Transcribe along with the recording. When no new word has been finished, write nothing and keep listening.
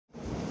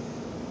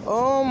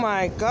Oh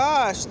my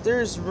gosh,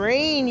 there's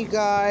rain, you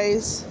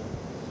guys.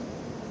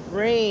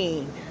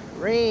 Rain,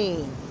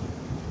 rain.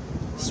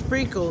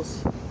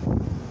 Sprinkles.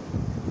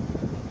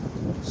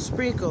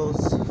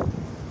 Sprinkles.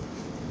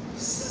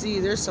 See,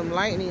 there's some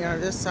lightning on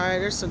this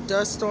side. There's some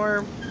dust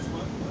storm.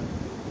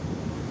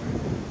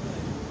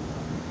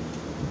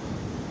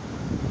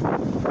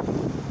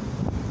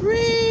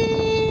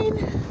 Rain.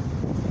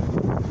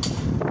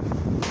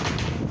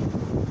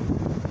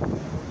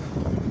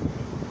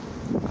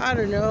 I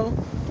don't know.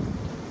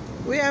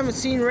 We haven't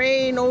seen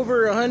rain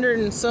over 100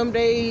 and some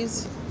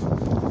days. I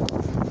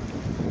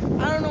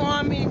don't know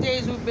how many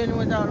days we've been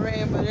without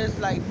rain, but it's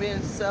like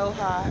been so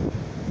hot.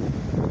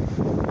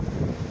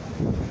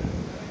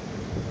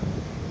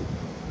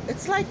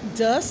 It's like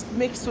dust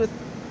mixed with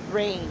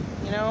rain,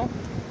 you know?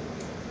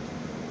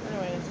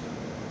 Anyways,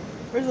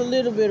 there's a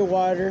little bit of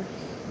water.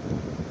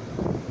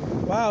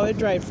 Wow, it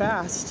dried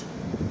fast.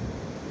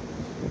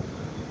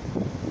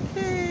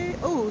 Okay.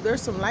 Oh,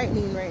 there's some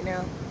lightning right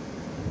now.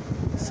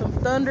 Some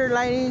thunder,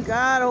 lightning.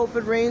 God, I hope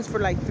it rains for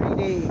like 3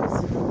 days.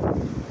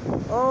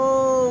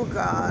 Oh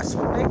gosh,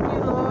 thank you,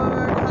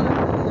 Lord.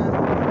 Hallelujah.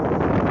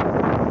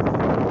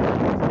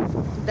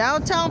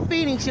 Downtown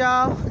Phoenix,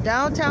 y'all.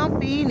 Downtown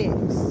Phoenix.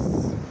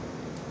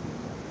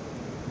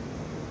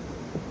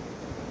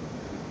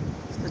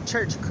 It's the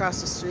church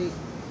across the street.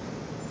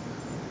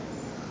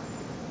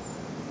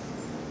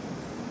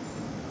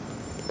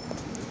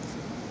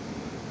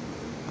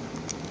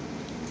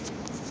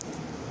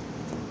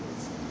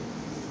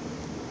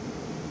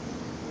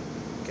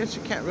 Guess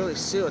you can't really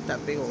see with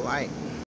that big old light.